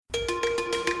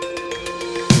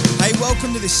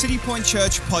welcome to the City Point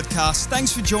Church podcast.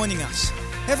 Thanks for joining us.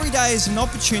 Every day is an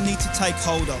opportunity to take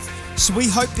hold of, so we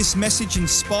hope this message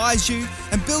inspires you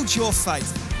and builds your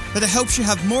faith, that it helps you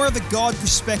have more of a God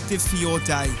perspective for your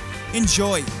day.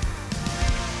 Enjoy. Now,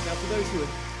 for those who are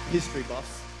history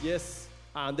buffs, yes,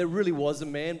 there really was a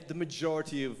man. The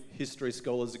majority of history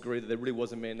scholars agree that there really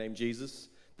was a man named Jesus,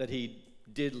 that he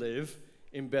did live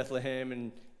in Bethlehem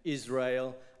in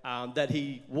Israel, that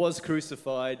he was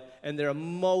crucified, and there are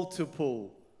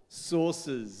multiple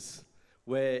sources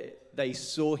where they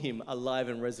saw him alive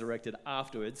and resurrected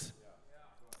afterwards.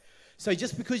 So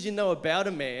just because you know about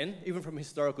a man, even from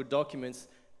historical documents,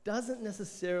 doesn't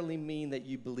necessarily mean that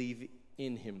you believe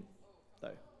in him,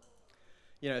 though.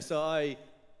 You know, so I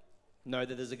know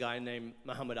that there's a guy named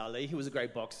Muhammad Ali. He was a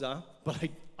great boxer, but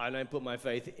I don't put my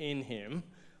faith in him.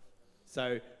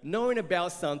 So knowing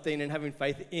about something and having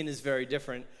faith in is very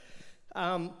different.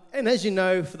 And as you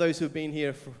know, for those who have been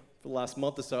here for the last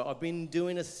month or so, I've been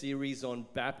doing a series on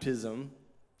baptism,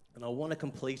 and I want to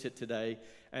complete it today.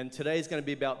 And today is going to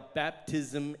be about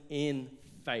baptism in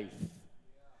faith.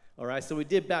 All right, so we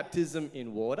did baptism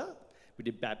in water, we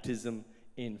did baptism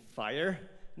in fire,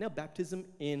 now baptism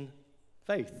in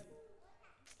faith.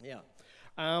 Yeah.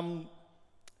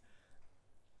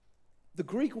 The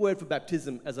Greek word for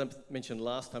baptism, as I mentioned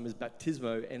last time, is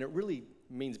baptismo, and it really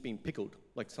means being pickled,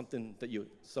 like something that you're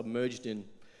submerged in.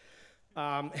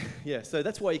 So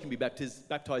that's why you can be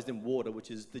baptized in water,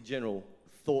 which is the general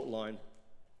thought line.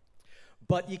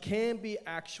 But you can be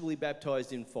actually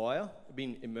baptized in fire,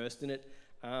 being immersed in it.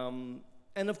 And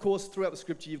of course, throughout the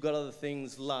scripture, you've got other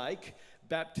things like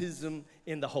baptism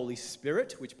in the Holy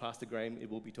Spirit, which Pastor Graham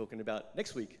will be talking about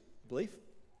next week, I believe.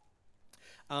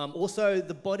 Also,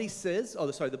 the Bible says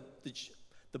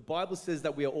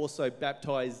that we are also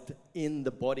baptized in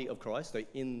the body of Christ, so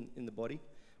in the body,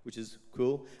 which is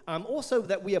cool. Also,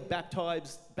 that we are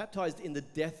baptized in the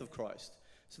death of Christ.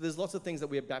 So there's lots of things that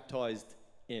we are baptized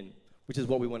in, which is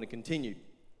what we want to continue.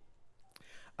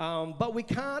 But we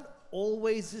can't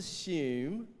always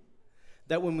assume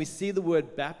that when we see the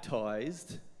word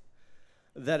baptized,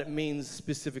 that it means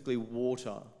specifically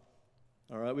water.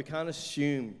 All right, we can't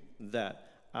assume that.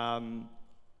 And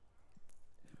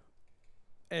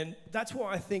that's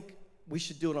why I think we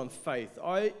should do it on faith.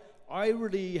 I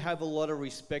really have a lot of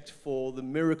respect for the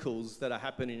miracles that are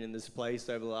happening in this place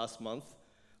over the last month,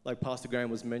 like Pastor Graham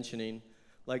was mentioning.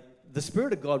 Like, the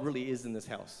Spirit of God really is in this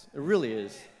house. It really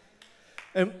is.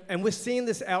 And we're seeing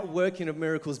this outworking of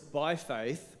miracles by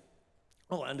faith.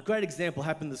 Oh, and a great example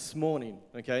happened this morning,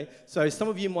 okay? So some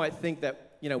of you might think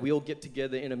that, you know, we all get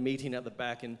together in a meeting at the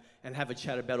back and have a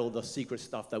chat about all the secret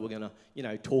stuff that we're going to, you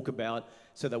know, talk about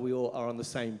so that we all are on the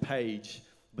same page.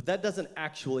 But that doesn't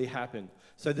actually happen.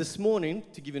 So this morning,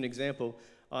 to give you an example,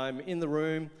 I'm in the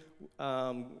room,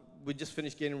 we just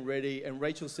finished getting ready, and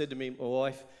Rachel said to me, my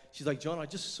wife, she's like, John, I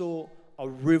just saw a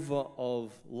river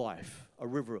of life, a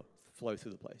river flow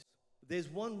through the place. There's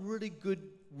one really good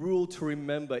rule to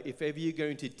remember if ever you're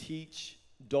going to teach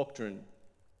doctrine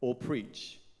or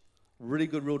preach. Really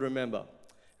good rule to remember.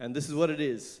 And this is what it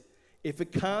is. If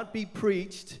it can't be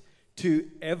preached to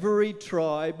every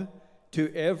tribe,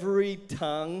 to every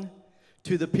tongue,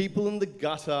 to the people in the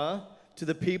gutter, to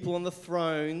the people on the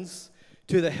thrones,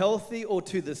 to the healthy or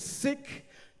to the sick,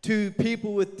 to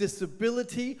people with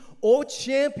disability or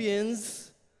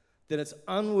champions, then it's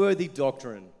unworthy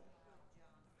doctrine.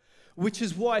 Which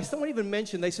is why someone even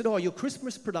mentioned, they said, oh, your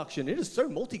Christmas production, it is so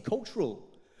multicultural.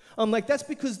 I'm like, that's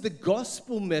because the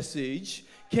gospel message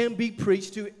can be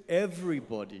preached to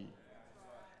everybody.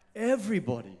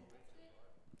 Everybody.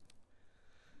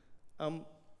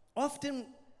 Often,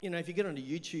 you know, if you get onto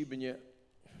YouTube and you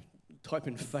type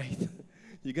in faith,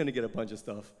 you're going to get a bunch of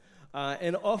stuff.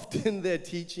 And often their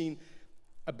teaching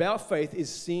about faith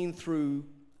is seen through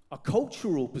a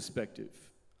cultural perspective,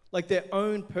 like their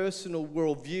own personal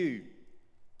worldview.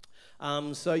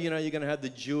 So, you know, you're going to have the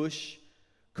Jewish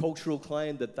cultural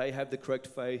claim that they have the correct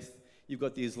faith. You've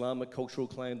got the Islamic cultural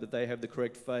claim that they have the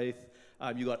correct faith.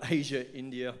 You've got Asia,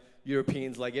 India,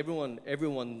 Europeans, like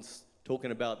everyone's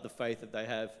talking about the faith that they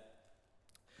have.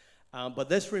 But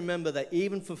let's remember that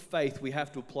even for faith, we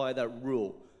have to apply that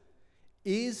rule.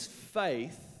 Is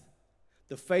faith,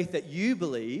 the faith that you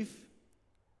believe,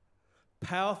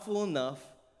 powerful enough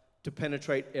to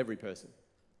penetrate every person?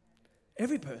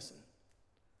 Every person.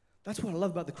 That's what I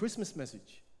love about the Christmas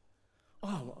message.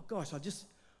 Oh my gosh,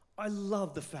 I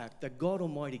love the fact that God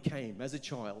Almighty came as a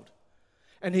child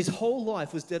and his whole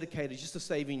life was dedicated just to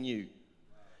saving you.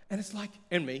 And it's like,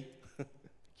 and me.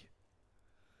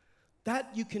 That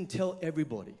you can tell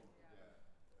everybody.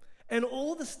 And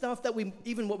all the stuff that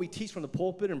even what we teach from the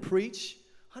pulpit and preach,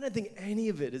 I don't think any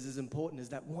of it is as important as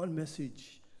that one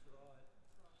message.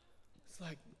 It's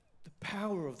like the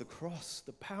power of the cross,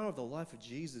 the power of the life of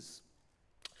Jesus.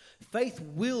 Faith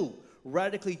will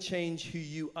radically change who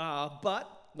you are, but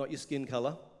not your skin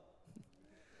color.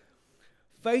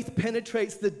 Faith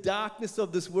penetrates the darkness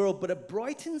of this world, but it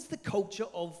brightens the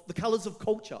colors of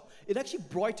culture. It actually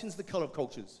brightens the color of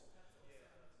cultures.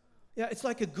 Yeah, it's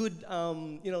like a good,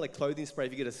 like clothing spray.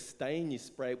 If you get a stain, you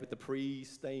spray it with the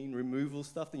pre-stain removal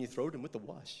stuff, then you throw it in with the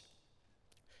wash.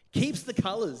 Keeps the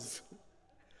colors,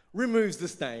 removes the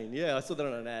stain. Yeah, I saw that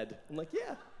on an ad. I'm like,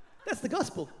 yeah, that's the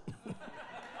gospel.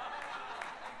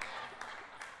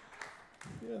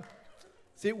 Yeah.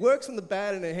 See, it works on the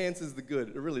bad and enhances the good.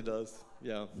 It really does.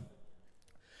 Yeah.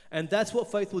 And that's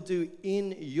what faith will do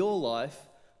in your life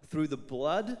through the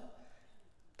blood,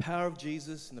 power of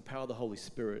Jesus, and the power of the Holy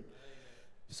Spirit.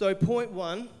 So point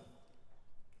 1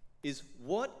 is,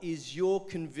 what is your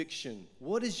conviction?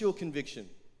 What is your conviction?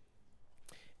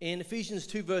 In Ephesians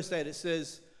 2 verse 8 it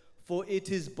says, "For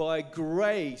it is by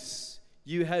grace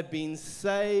you have been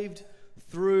saved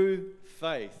through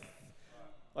faith."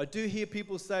 I do hear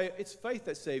people say, it's faith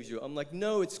that saves you. I'm like,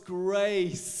 no, it's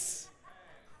grace.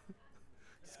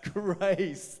 It's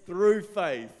grace through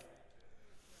faith.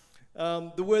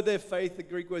 The word there, faith, the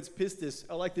Greek word's pistis.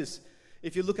 I like this.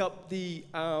 If you look up the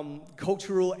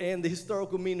cultural and the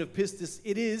historical meaning of pistis,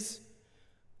 it is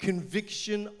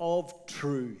conviction of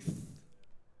truth.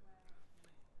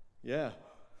 Yeah.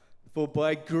 For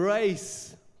by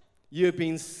grace you have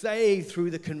been saved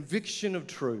through the conviction of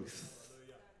truth.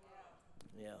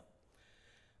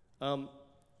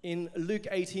 In Luke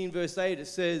 18 verse 8 it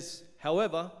says,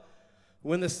 "However,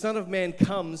 when the Son of Man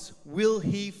comes, will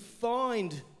he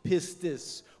find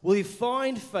pistis? Will he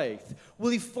find faith? Will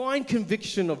he find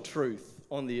conviction of truth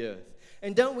on the earth?"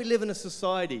 And don't we live in a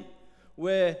society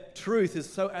where truth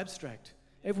is so abstract?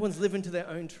 Everyone's living to their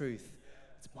own truth.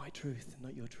 It's my truth,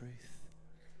 not your truth.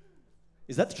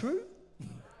 Is that true?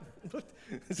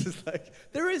 It's just like,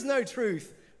 there is no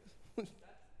truth.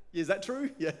 Is that true?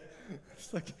 Yeah.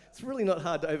 It's like, it's really not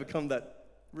hard to overcome that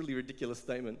really ridiculous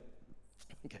statement.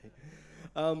 Okay.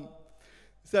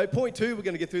 So point 2, we're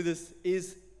going to get through this,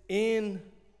 is in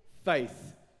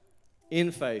faith.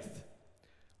 In faith.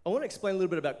 I want to explain a little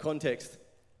bit about context,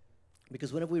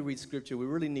 because whenever we read scripture, we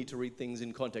really need to read things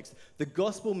in context. The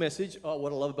gospel message,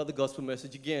 what I love about the gospel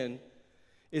message again,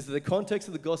 is that the context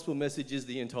of the gospel message is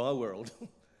the entire world.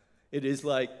 It is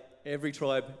like every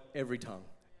tribe, every tongue,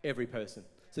 every person.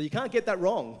 So you can't get that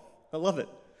wrong. I love it.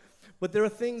 But there are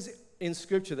things in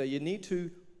Scripture that you need to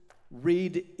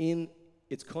read in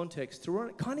its context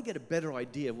to kind of get a better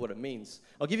idea of what it means.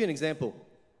 I'll give you an example.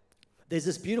 There's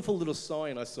this beautiful little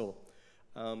sign I saw.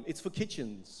 It's for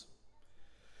kitchens.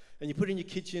 And you put it in your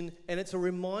kitchen, and it's a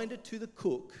reminder to the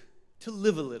cook to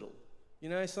live a little. You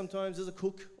know, sometimes as a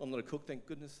cook, I'm not a cook, thank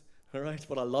goodness, all right?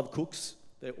 But I love cooks.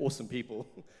 They're awesome people.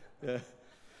 Yeah.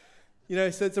 You know,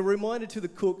 so it's a reminder to the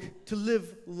cook to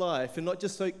live life and not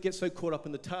just get so caught up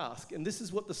in the task. And this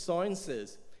is what the sign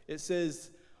says. It says,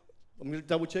 I'm going to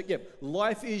double check, yeah,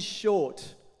 life is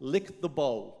short, lick the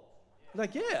bowl. I'm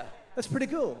like, yeah, that's pretty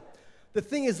cool. The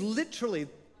thing is, literally,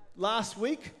 last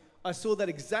week, I saw that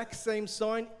exact same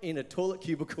sign in a toilet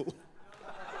cubicle.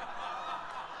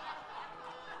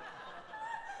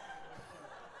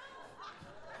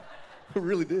 I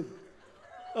really did.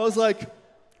 I was like,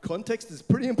 context is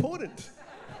pretty important.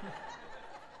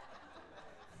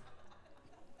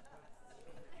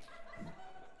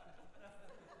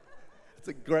 It's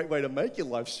a great way to make your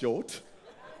life short.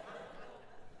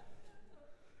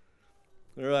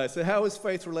 All right, so how is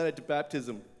faith related to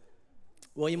baptism?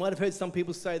 Well, you might have heard some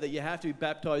people say that you have to be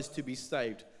baptized to be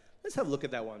saved. Let's have a look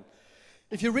at that one.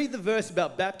 If you read the verse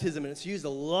about baptism, and it's used a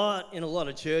lot in a lot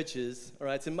of churches, all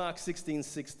right, it's in Mark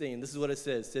 16:16. This is what it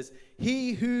says. It says,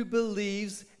 "He who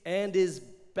believes and is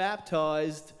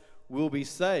baptized will be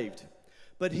saved,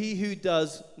 but he who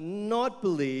does not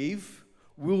believe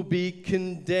will be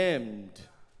condemned."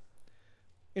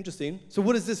 Interesting. So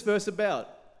what is this verse about?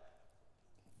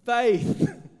 Faith,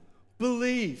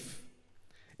 belief.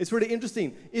 It's really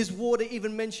interesting. Is water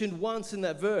even mentioned once in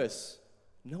that verse?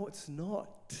 No, it's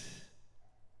not.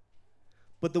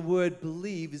 But the word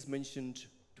believe is mentioned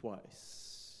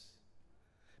twice.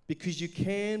 Because you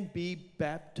can be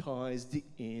baptized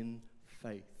in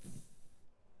faith.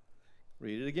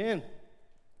 Read it again.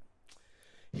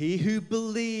 He who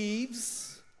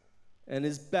believes and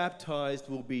is baptized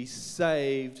will be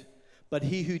saved, but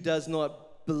he who does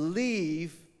not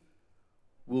believe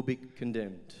will be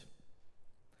condemned.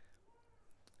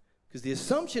 Because the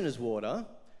assumption is water,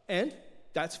 and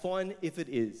that's fine if it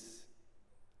is.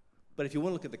 But if you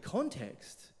want to look at the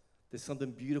context, there's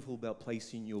something beautiful about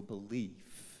placing your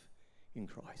belief in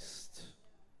Christ.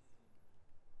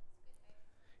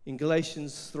 In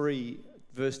Galatians 3,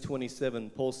 verse 27,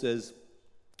 Paul says,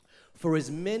 "For as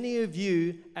many of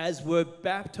you as were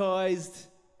baptized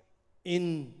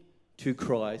into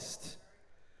Christ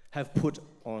have put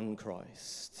on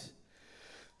Christ."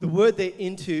 The word there,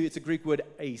 into, it's a Greek word,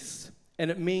 eis, and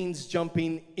it means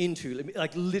jumping into,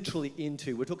 like literally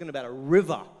into. We're talking about a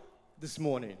river this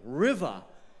morning. River.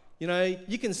 You know,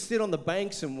 you can sit on the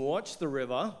banks and watch the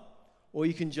river, or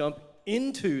you can jump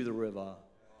into the river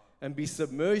and be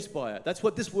submerged by it. That's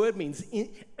what this word means.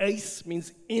 Eis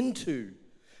means into.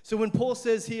 So when Paul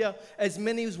says here, as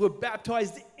many as were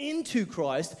baptized into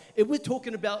Christ, we're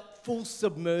talking about full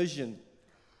submersion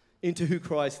into who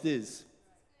Christ is.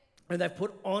 And they've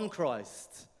put on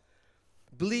Christ.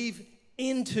 Believe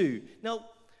into. Now,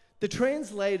 the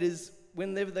translators,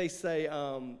 whenever they say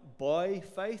by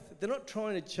faith, they're not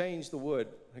trying to change the word,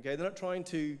 okay? They're not trying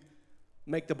to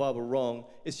make the Bible wrong.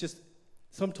 It's just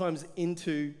sometimes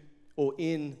into or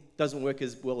in doesn't work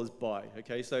as well as by,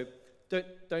 okay? So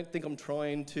don't think I'm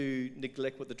trying to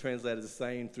neglect what the translators are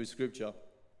saying through Scripture.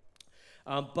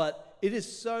 But it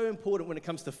is so important when it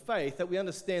comes to faith that we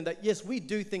understand that, yes, we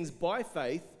do things by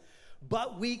faith,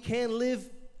 but we can live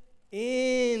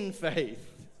in faith,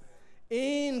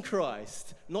 in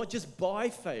Christ, not just by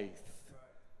faith.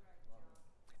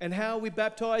 And how are we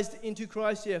baptized into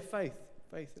Christ? Yeah, faith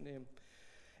in Him.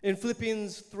 In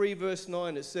Philippians 3, verse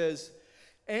 9, it says,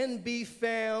 "And be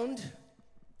found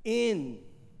in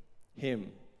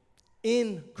Him,"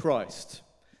 in Christ.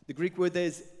 The Greek word there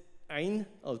is ein.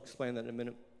 I'll explain that in a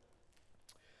minute.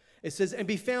 It says, "And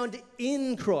be found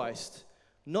in Christ,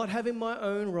 not having my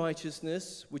own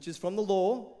righteousness, which is from the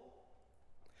law,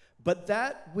 but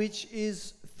that which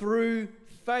is through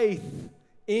faith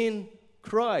in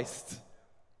Christ.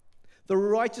 The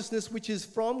righteousness which is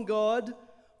from God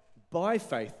by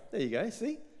faith." There you go,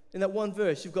 see? In that one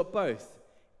verse, you've got both.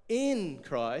 In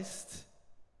Christ,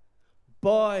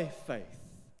 by faith.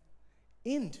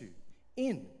 Into,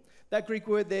 in. That Greek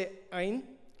word there,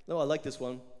 ein. No, I like this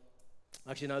one.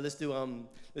 Actually, no, let's do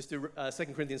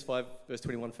 2 Corinthians 5, verse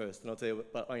 21 first, and I'll tell you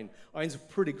about ein. Ein's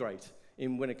pretty great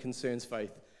when it concerns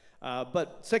faith.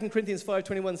 But 2 Corinthians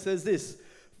 5:21 says this,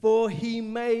 "For He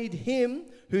made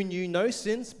Him who knew no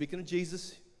sin," speaking of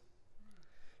Jesus,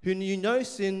 "who knew no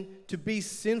sin to be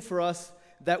sin for us,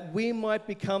 that we might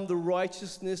become the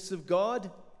righteousness of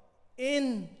God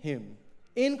in Him,"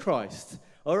 in Christ.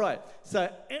 All right,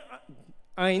 so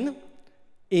ein,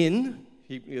 in,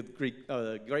 Greek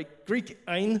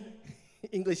ein,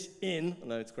 English in. I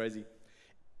know it's crazy.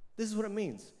 This is what it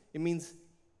means. It means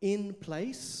in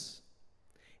place,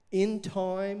 in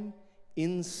time,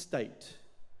 in state.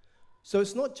 So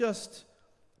it's not just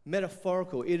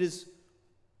metaphorical. It is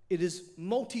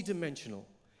multidimensional.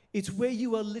 It's where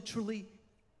you are literally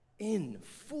in,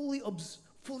 fully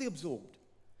absorbed,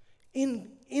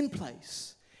 in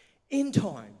place, in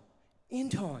time,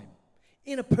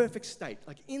 in a perfect state,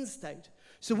 like in state.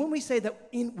 So when we say that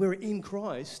we're in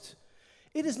Christ,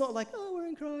 it is not like, oh, we're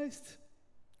in Christ.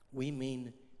 We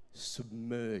mean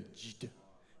submerged,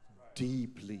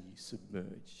 deeply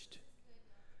submerged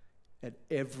at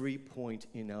every point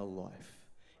in our life,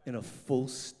 in a full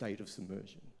state of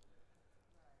submersion.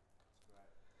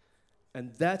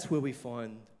 And that's where we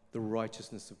find the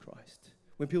righteousness of Christ.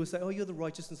 When people say, oh, you're the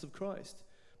righteousness of Christ,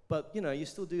 but, you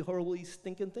still do horribly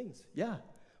stinking things. Yeah,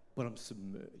 but I'm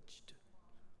submerged,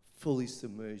 fully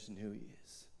submerged in who He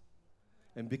is.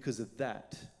 And because of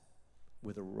that,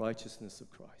 we're the righteousness of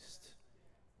Christ.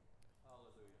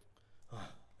 Oh,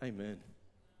 amen.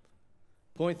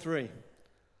 Point 3,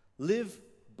 live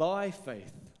by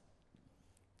faith.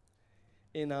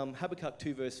 In Habakkuk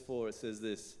 2, verse 4, it says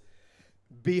this,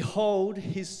 "Behold,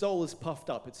 his soul is puffed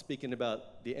up." It's speaking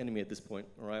about the enemy at this point,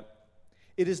 all right?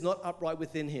 "It is not upright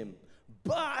within him,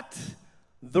 but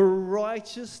the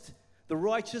righteous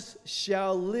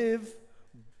shall live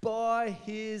by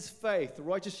his faith." The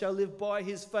righteous shall live by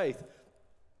his faith.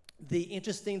 The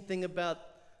interesting thing about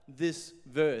this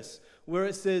verse, where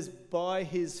it says by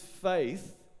his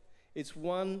faith, it's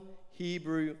one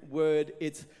Hebrew word.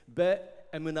 It's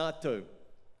be'emunato.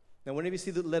 Now, whenever you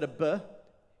see the letter B,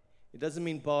 it doesn't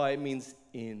mean by, it means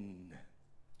in.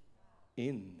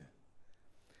 In.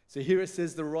 So here it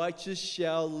says, the righteous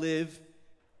shall live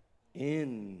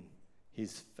in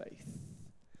his faith.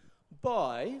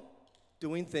 By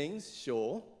doing things,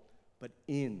 sure, but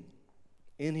in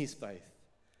his faith.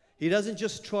 He doesn't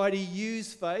just try to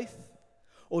use faith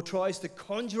or tries to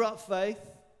conjure up faith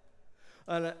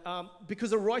And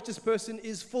because a righteous person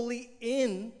is fully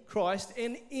in Christ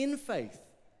and in faith.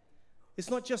 It's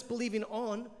not just believing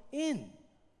on, in.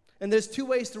 And there's two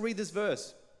ways to read this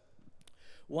verse.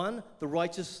 One, the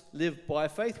righteous live by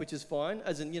faith, which is fine.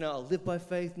 As in, I'll live by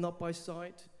faith, not by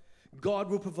sight. God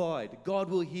will provide. God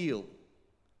will heal.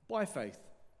 By faith.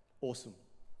 Awesome.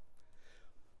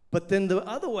 But then the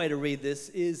other way to read this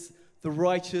is the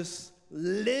righteous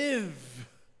live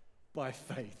by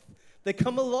faith. They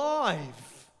come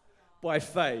alive by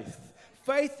faith.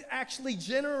 Faith actually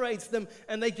generates them,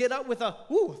 and they get up with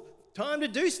time to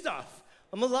do stuff.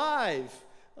 I'm alive.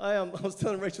 I was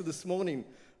telling Rachel this morning,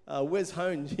 Wes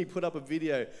Hone, he put up a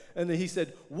video, and then he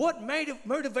said, what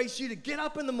motivates you to get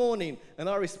up in the morning? And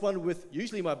I responded with,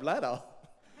 usually my bladder.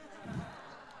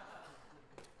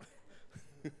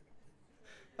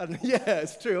 And yeah,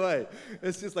 it's true, eh?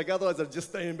 It's just like, otherwise I'd just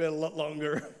stay in bed a lot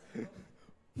longer.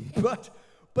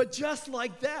 But just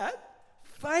like that,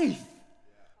 faith.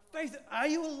 Faith, are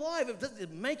you alive? Does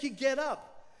it make you get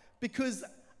up? Because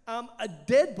a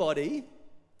dead body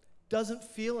doesn't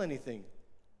feel anything.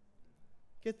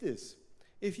 Get this.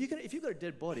 If you've got a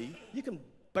dead body, you can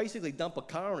basically dump a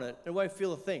car on it and it won't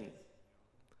feel a thing.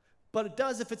 But it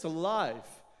does if it's alive.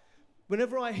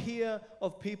 Whenever I hear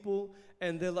of people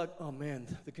and they're like, oh man,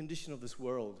 the condition of this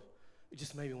world, it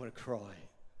just made me want to cry.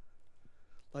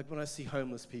 Like when I see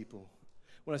homeless people,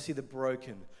 when I see the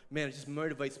broken, man, it just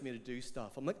motivates me to do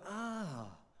stuff. I'm like,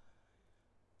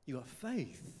 you have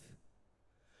faith.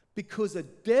 Because a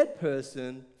dead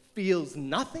person feels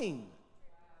nothing.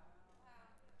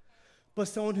 But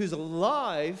someone who's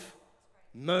alive,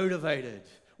 motivated.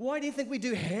 Why do you think we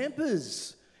do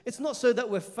hampers? It's not so that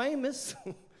we're famous.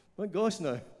 My gosh,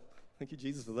 no. Thank you,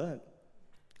 Jesus, for that.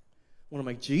 I want to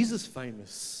make Jesus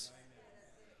famous.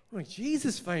 I want to make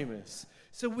Jesus famous.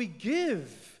 So we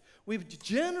give. We're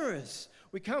generous.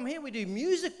 We come here, we do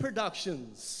music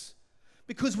productions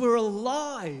because we're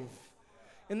alive.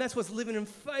 And that's what living in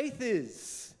faith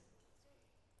is.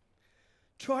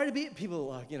 Try to be,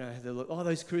 people are like, they're like, oh,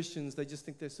 those Christians, they just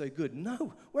think they're so good.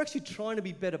 No, we're actually trying to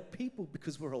be better people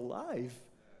because we're alive.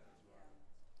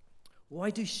 Why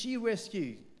do She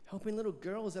Rescue? Helping little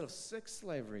girls out of sex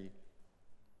slavery.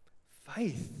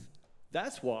 Faith.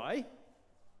 That's why.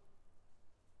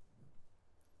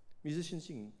 Musicians,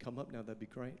 you can come up now, that'd be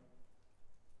great.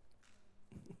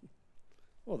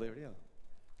 Oh, there we are.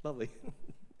 Lovely.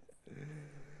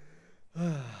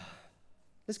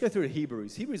 Let's go through to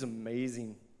Hebrews. Hebrews is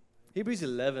amazing. Hebrews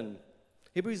 11.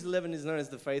 Hebrews 11 is known as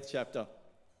the faith chapter.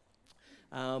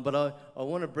 But I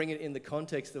want to bring it in the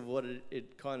context of what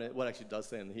what actually does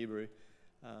say in the Hebrew.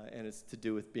 And it's to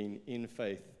do with being in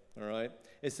faith. All right?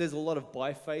 It says a lot of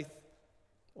by faith.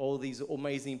 All these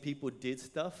amazing people did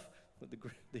stuff. But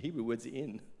the Hebrew word's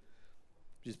in,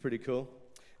 which is pretty cool.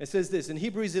 It says this, in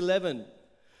Hebrews 11,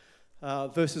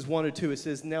 verses 1 or 2, it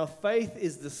says, now faith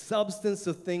is the substance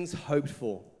of things hoped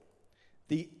for,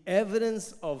 the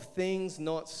evidence of things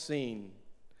not seen.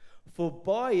 For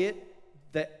by it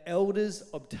the elders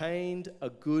obtained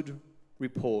a good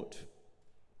report.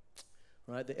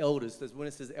 Right, the elders, when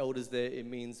it says elders there, it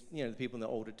means, the people in the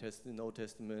Old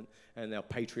Testament, and our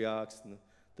patriarchs, and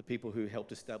the people who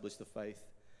helped establish the faith.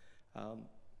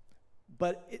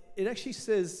 But it actually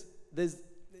says,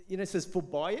 it says, for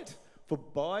by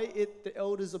it the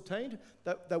elders obtained.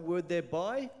 That word there,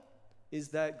 by, is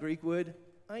that Greek word,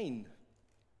 ein.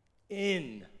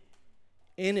 In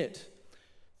it.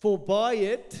 For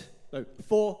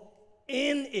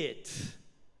in it.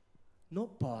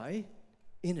 Not by,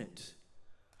 in it.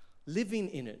 Living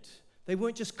in it. They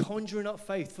weren't just conjuring up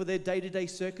faith for their day-to-day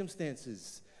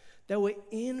circumstances. They were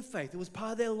in faith. It was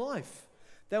part of their life.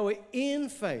 They were in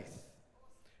faith.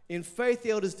 In faith,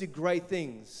 the elders did great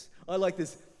things. I like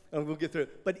this, and we'll get through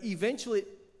it. But eventually,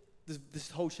 this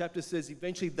whole chapter says,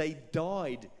 eventually they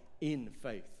died in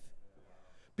faith.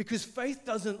 Because faith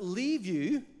doesn't leave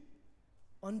you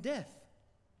on death.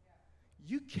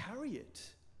 You carry it.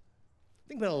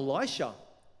 Think about Elisha.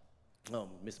 Oh,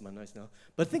 I'm missing my notes now.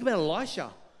 But think about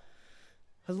Elisha.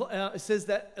 It says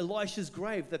that Elisha's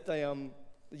grave, that they,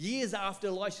 years after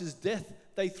Elisha's death,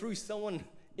 they threw someone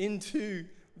into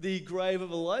the grave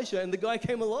of Elisha, and the guy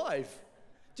came alive.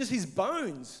 Just his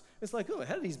bones. It's like, oh,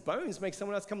 how did his bones make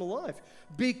someone else come alive?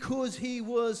 Because he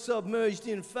was submerged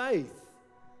in faith.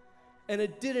 And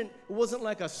it wasn't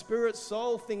like a spirit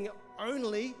soul thing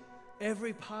only.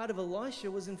 Every part of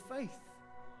Elisha was in faith.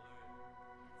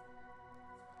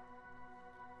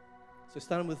 So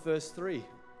starting with verse 3.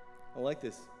 I like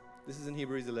this. This is in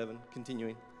Hebrews 11,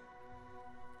 continuing.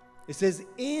 It says,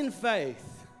 in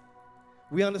faith,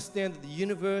 we understand that the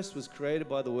universe was created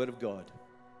by the word of God.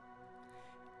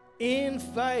 In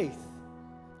faith,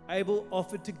 Abel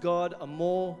offered to God a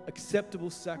more acceptable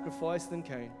sacrifice than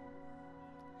Cain.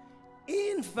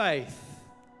 In faith,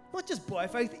 not just by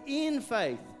faith, in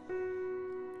faith,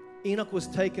 Enoch was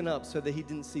taken up so that he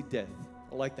didn't see death.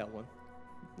 I like that one.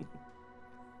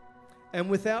 And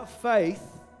without faith,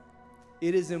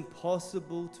 it is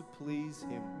impossible to please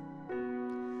him.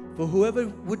 For whoever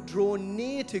would draw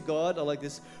near to God, I like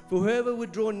this, for whoever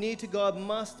would draw near to God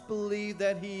must believe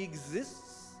that he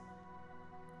exists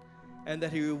and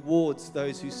that he rewards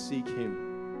those who seek him.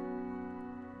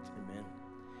 Amen.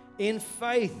 In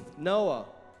faith, Noah,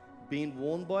 being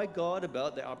warned by God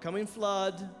about the upcoming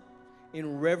flood,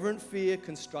 in reverent fear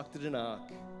constructed an ark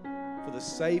for the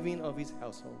saving of his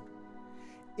household.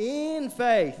 In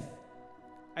faith,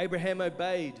 Abraham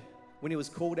obeyed when he was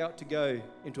called out to go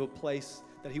into a place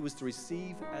that he was to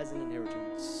receive as an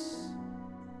inheritance.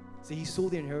 See, he saw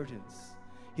the inheritance.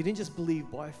 He didn't just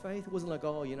believe by faith. It wasn't like,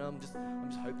 oh, I'm just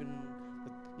hoping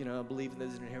that, I believe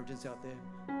there's an inheritance out there.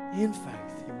 In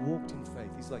faith, he walked in faith.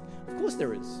 He's like, of course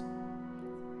there is.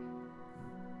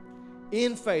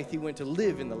 In faith, he went to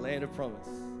live in the land of promise.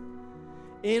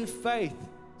 In faith,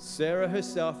 Sarah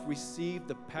herself received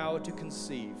the power to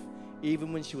conceive,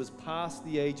 even when she was past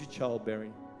the age of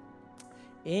childbearing.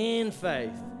 In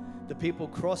faith, the people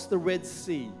crossed the Red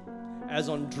Sea as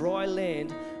on dry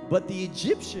land, but the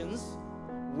Egyptians,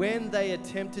 when they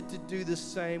attempted to do the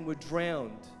same, were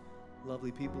drowned.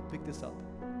 Lovely people, pick this up.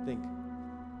 Think.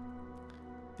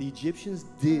 The Egyptians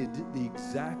did the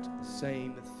exact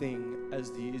same thing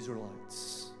as the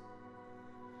Israelites,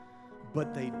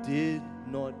 but they did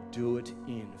not do it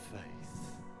in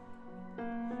faith.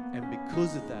 And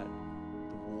because of that,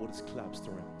 the waters collapsed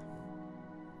around them.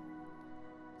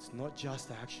 It's not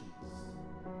just actions.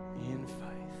 In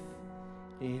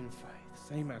faith. In faith.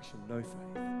 Same action, no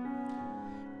faith.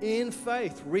 In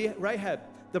faith, Rahab,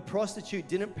 the prostitute,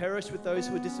 didn't perish with those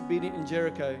who were disobedient in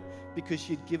Jericho because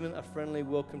she had given a friendly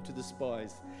welcome to the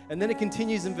spies. And then it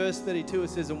continues in verse 32. It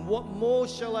says, and what more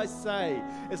shall I say?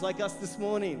 It's like us this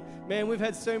morning. Man, we've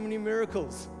had so many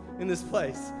miracles in this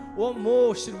place. What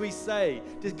more should we say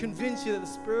to convince you that the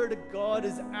Spirit of God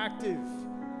is active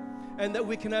and that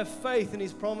we can have faith in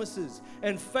His promises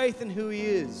and faith in who He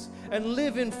is and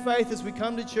live in faith as we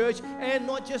come to church, and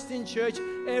not just in church,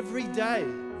 every day.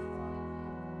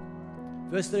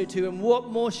 Verse 32, and what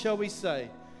more shall we say?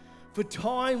 For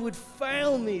time would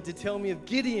fail me to tell me of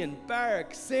Gideon,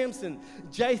 Barak, Samson,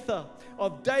 Jephthah,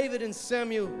 of David and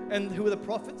Samuel, and who were the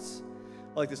prophets?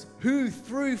 Like this, who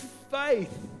through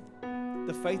faith,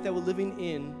 the faith they were living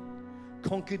in,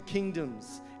 conquered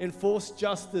kingdoms, enforced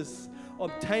justice,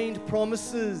 obtained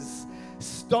promises,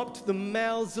 stopped the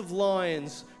mouths of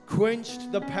lions,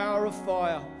 quenched the power of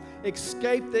fire,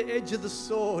 escaped the edge of the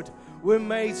sword, were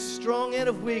made strong out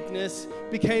of weakness,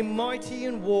 became mighty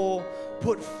in war,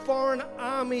 put foreign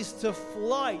armies to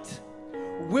flight.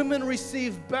 Women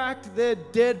received back their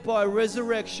dead by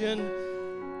resurrection.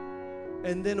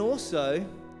 And then also,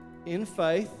 in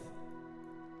faith,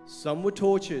 some were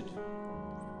tortured,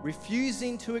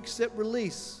 refusing to accept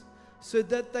release so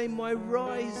that they might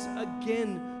rise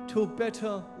again to a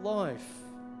better life.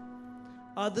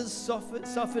 Others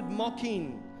suffered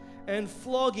mocking and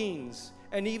floggings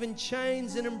and even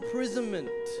chains and imprisonment.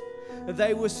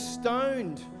 They were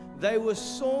stoned. They were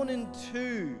sawn in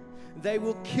two. They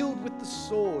were killed with the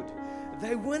sword.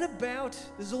 They went about,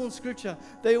 this is all in scripture,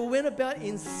 they went about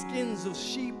in skins of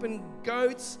sheep and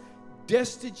goats,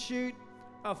 destitute,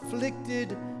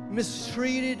 afflicted,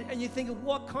 mistreated. And you think,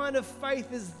 what kind of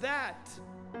faith is that?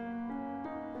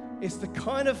 It's the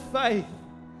kind of faith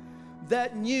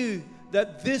that knew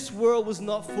that this world was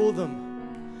not for them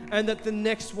and that the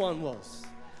next one was.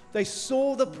 They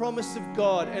saw the promise of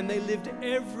God and they lived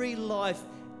every life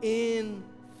in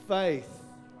faith.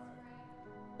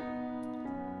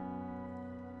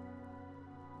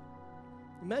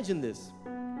 Imagine this.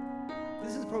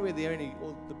 This is probably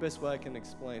the best way I can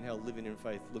explain how living in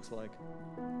faith looks like.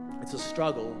 It's a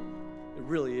struggle. It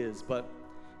really is. But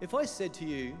if I said to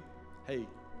you, hey,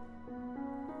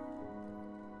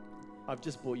 I've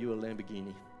just bought you a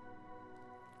Lamborghini.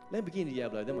 Lamborghini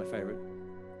Diablo, they're my favorite.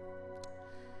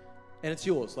 And it's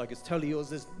yours, like it's totally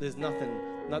yours. There's nothing,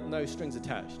 no strings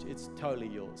attached. It's totally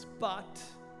yours. But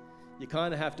you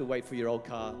kind of have to wait for your old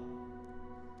car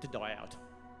to die out.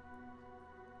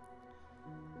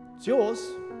 It's yours,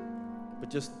 but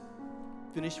just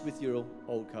finish with your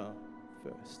old car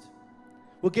first.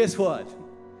 Well, guess what?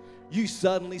 You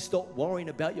suddenly stop worrying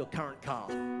about your current car.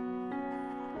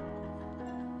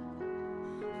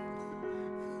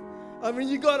 I mean,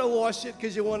 you got to wash it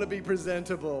because you want to be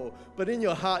presentable. But in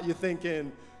your heart, you're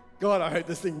thinking, God, I hope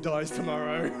this thing dies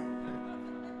tomorrow.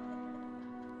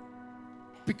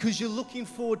 because you're looking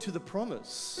forward to the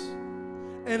promise.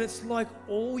 And it's like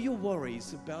all your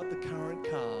worries about the current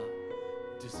car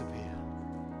disappear.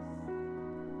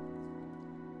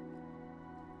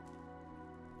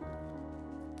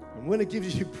 And when it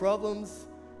gives you problems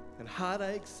and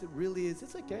heartaches, it really is,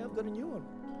 it's okay, I've got a new one.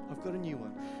 I've got a new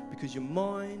one. Because your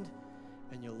mind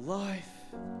and your life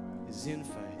is in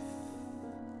faith.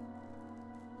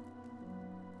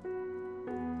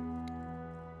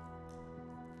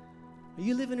 Are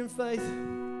you living in faith?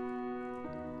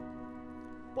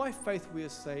 By faith we are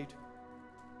saved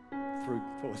through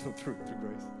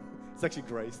grace. It's actually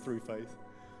grace through faith.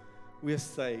 We are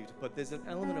saved, but there's an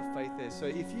element of faith there. So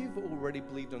if you've already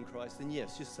believed on Christ, then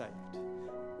yes, you're saved.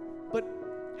 But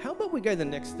how about we go the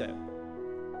next step,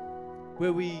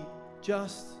 where we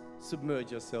just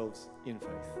submerge ourselves in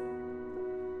faith?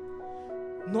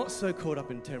 Not so caught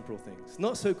up in temporal things,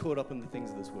 not so caught up in the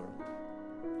things of this world.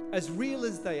 As real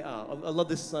as they are, I love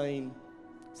this saying,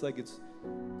 it's like it's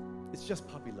just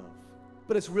puppy love,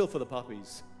 but it's real for the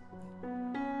puppies.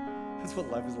 That's what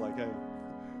life is like, eh?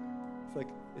 It's like,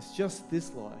 it's just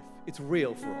this life. It's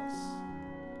real for us,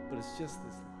 but it's just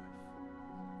this life.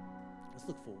 Let's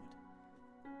look forward.